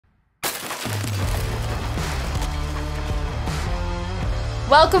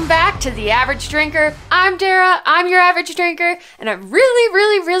Welcome back to The Average Drinker. I'm Dara, I'm your average drinker, and I'm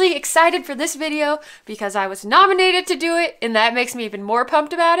really excited for this video because I was nominated to do it, and that makes me even more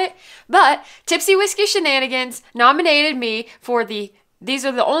pumped about it. But Tipsy Whiskey Shenanigans nominated me for these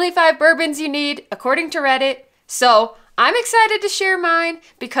are the only 5 bourbons you need, according to Reddit. So I'm excited to share mine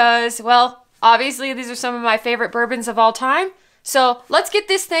because, well, obviously these are some of my favorite bourbons of all time. So let's get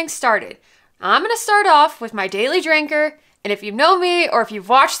this thing started. I'm gonna start off with my daily drinker. And if you know me or if you've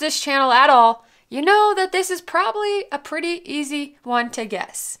watched this channel at all, you know that this is probably a pretty easy one to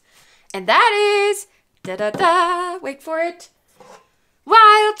guess. And that is, wait for it,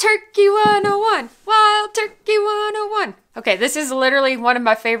 Wild Turkey 101, Wild Turkey 101. Okay, this is literally one of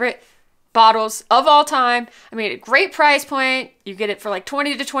my favorite bottles of all time. I mean, a great price point. You get it for like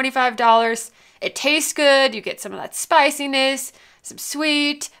 $20 to $25. It tastes good. You get some of that spiciness, some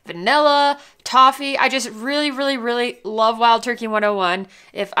sweet, vanilla, toffee. I just really love Wild Turkey 101.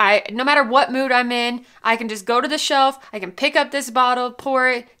 No matter what mood I'm in, I can just go to the shelf, I can pick up this bottle, pour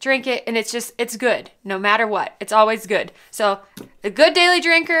it, drink it, and it's good. No matter what, it's always good. So, a good daily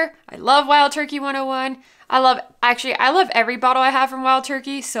drinker. I love Wild Turkey 101. I love every bottle I have from Wild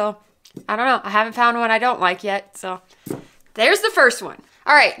Turkey, so I don't know. I haven't found one I don't like yet, so there's the first one.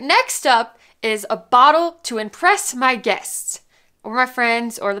 All right, next up is a bottle to impress my guests, or my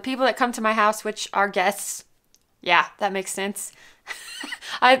friends, or the people that come to my house, which are guests. Yeah, that makes sense.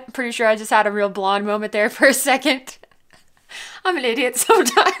 I'm pretty sure I just had a real blonde moment there for a second. I'm an idiot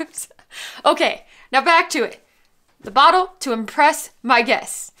sometimes. Okay, now back to it. The bottle to impress my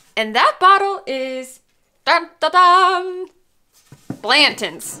guests. And that bottle is, dun, dun, dun,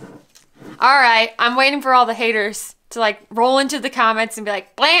 Blanton's. All right, I'm waiting for all the haters to like roll into the comments and be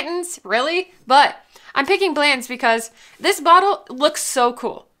like, Blanton's, really? But I'm picking Blanton's because this bottle looks so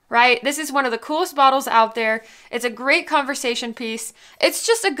cool, right? This is one of the coolest bottles out there. It's a great conversation piece. It's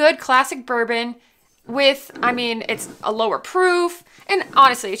just a good classic bourbon with, I mean, it's a lower proof. And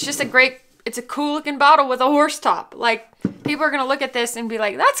honestly, it's a cool looking bottle with a horse top. Like, people are going to look at this and be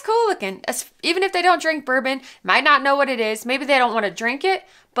like, that's cool looking. Even if they don't drink bourbon, might not know what it is. Maybe they don't want to drink it,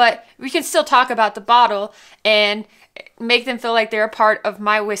 but we can still talk about the bottle and make them feel like they're a part of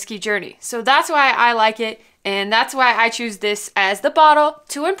my whiskey journey. So that's why I like it, and that's why I choose this as the bottle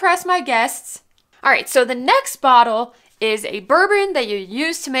to impress my guests. All right, so the next bottle is a bourbon that you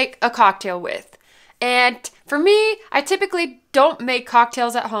use to make a cocktail with. And for me, I typically don't make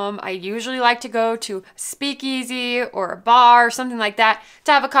cocktails at home. I usually like to go to a speakeasy or a bar or something like that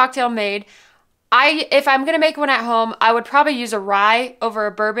to have a cocktail made. If I'm going to make one at home, I would probably use a rye over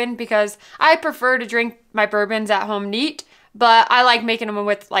a bourbon because I prefer to drink my bourbons at home neat, but I like making them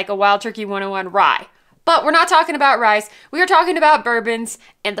with like a Wild Turkey 101 rye. But we're not talking about ryes. We are talking about bourbons,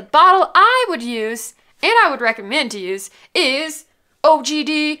 and the bottle I would use, and I would recommend to use, is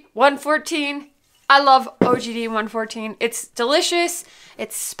OGD 114. I love OGD 114. It's delicious,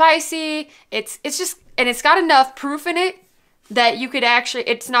 it's spicy, it's got enough proof in it that you could actually,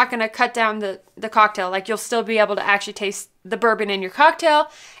 it's not going to cut down the cocktail. Like, you'll still be able to actually taste the bourbon in your cocktail.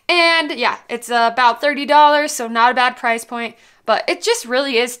 And yeah, it's about $30, so not a bad price point. But it just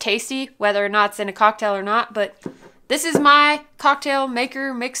really is tasty, whether or not it's in a cocktail or not. But this is my cocktail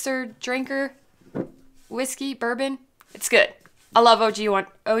maker, mixer, drinker, whiskey, bourbon. It's good. I love OGD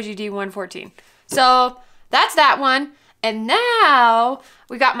 114. So that's that one. And now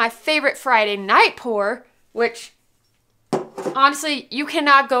we got my favorite Friday night pour, which honestly, you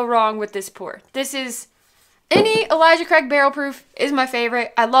cannot go wrong with this pour. This is, any Elijah Craig Barrel Proof is my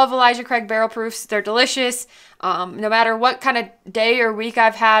favorite. I love Elijah Craig Barrel Proofs. They're delicious. No matter what kind of day or week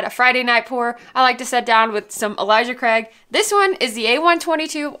I've had a Friday night pour, I like to sit down with some Elijah Craig. This one is the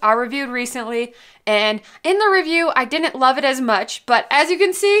A122 I reviewed recently. And in the review, I didn't love it as much. But as you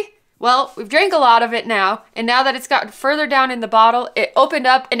can see, well, we've drank a lot of it now, and now that it's gotten further down in the bottle, it opened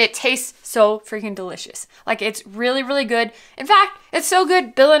up and it tastes so freaking delicious. Like, it's really good. In fact, it's so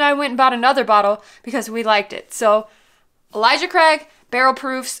good, Bill and I went and bought another bottle because we liked it. So, Elijah Craig, Barrel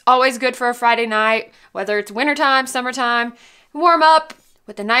Proofs, always good for a Friday night, whether it's wintertime, summertime. Warm up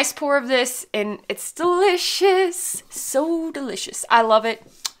with a nice pour of this, and it's delicious. So delicious. I love it.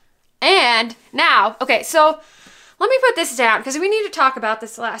 And now, okay, so let me put this down because we need to talk about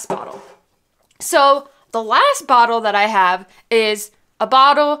this last bottle. So the last bottle that I have is a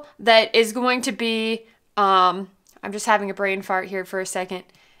bottle that is going to be, I'm just having a brain fart here for a second,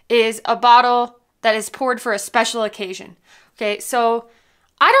 is a bottle that is poured for a special occasion. Okay, so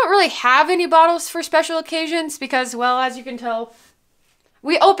I don't really have any bottles for special occasions because, well, as you can tell,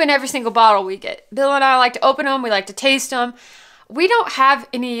 we open every single bottle we get. Bill and I like to open them, we like to taste them. We don't have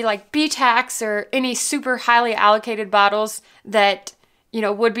any like B-Tax or any super highly allocated bottles that you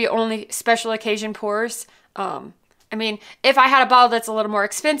know, would be only special occasion pours. I mean, if I had a bottle that's a little more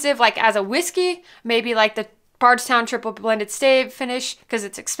expensive, like as a whiskey, maybe like the Bardstown Triple Blended Stave finish, because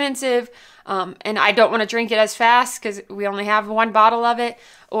it's expensive, and I don't want to drink it as fast because we only have one bottle of it.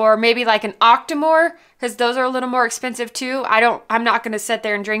 Or maybe like an Octomore, because those are a little more expensive too. I'm not going to sit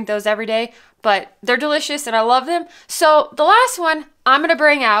there and drink those every day, but they're delicious and I love them. So the last one I'm going to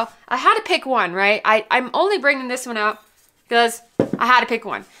bring out, I had to pick one, right? I'm only bringing this one out because I had to pick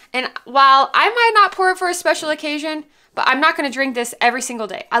one. And while I might not pour it for a special occasion, but I'm not going to drink this every single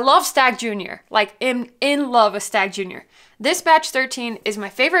day. I love Stag Junior, like in love with Stag Junior. This batch 13 is my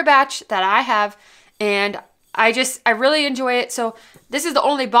favorite batch that I have, and I really enjoy it. So this is the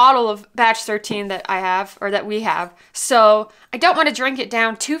only bottle of batch 13 that I have, or that we have. So I don't want to drink it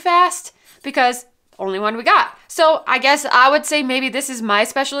down too fast because only one we got. So I guess I would say maybe this is my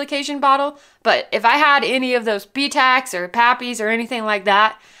special occasion bottle, but if I had any of those BTACs or Pappies or anything like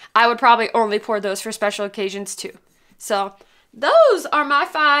that, I would probably only pour those for special occasions too. So those are my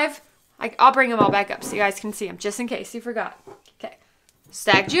 5. I'll bring them all back up so you guys can see them, just in case you forgot. Okay.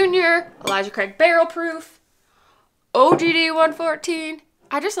 Stag Junior, Elijah Craig Barrel Proof, OGD 114.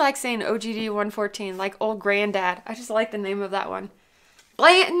 I just like saying OGD 114, like old granddad. I just like the name of that one.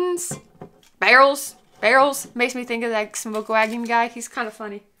 Blanton's, Barrels makes me think of that smoke wagon guy. He's kind of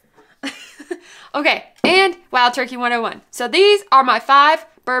funny. Okay, and Wild Turkey 101. So these are my 5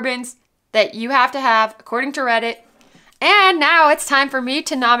 bourbons that you have to have according to Reddit. And now it's time for me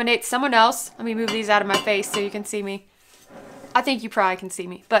to nominate someone else. Let me move these out of my face so you can see me. I think you probably can see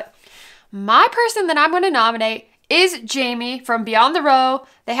me. But my person that I'm going to nominate is Jaime from Beyond the Row.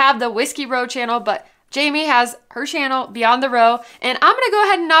 They have the Whiskey Row channel, but Jaime has her channel, Beyond the Row. And I'm going to go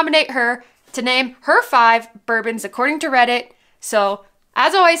ahead and nominate her to name her 5 bourbons according to Reddit. So,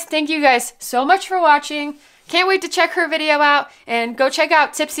 as always, thank you guys so much for watching. Can't wait to check her video out, and go check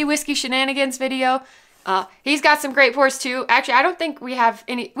out Tipsy Whiskey Shenanigans video. He's got some great pours too. Actually, I don't think we have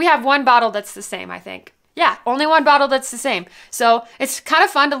any. We have one bottle that's the same, I think. Yeah, only one bottle that's the same. So it's kind of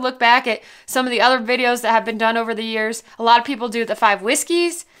fun to look back at some of the other videos that have been done over the years. A lot of people do the 5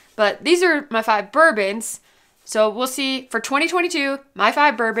 whiskeys, but these are my 5 bourbons. So we'll see for 2022, my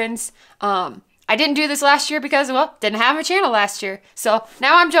 5 bourbons. I didn't do this last year because, well, didn't have a channel last year. So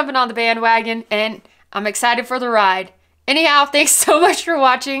now I'm jumping on the bandwagon, and I'm excited for the ride. Anyhow, thanks so much for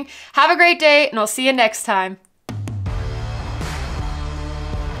watching. Have a great day, and I'll see you next time.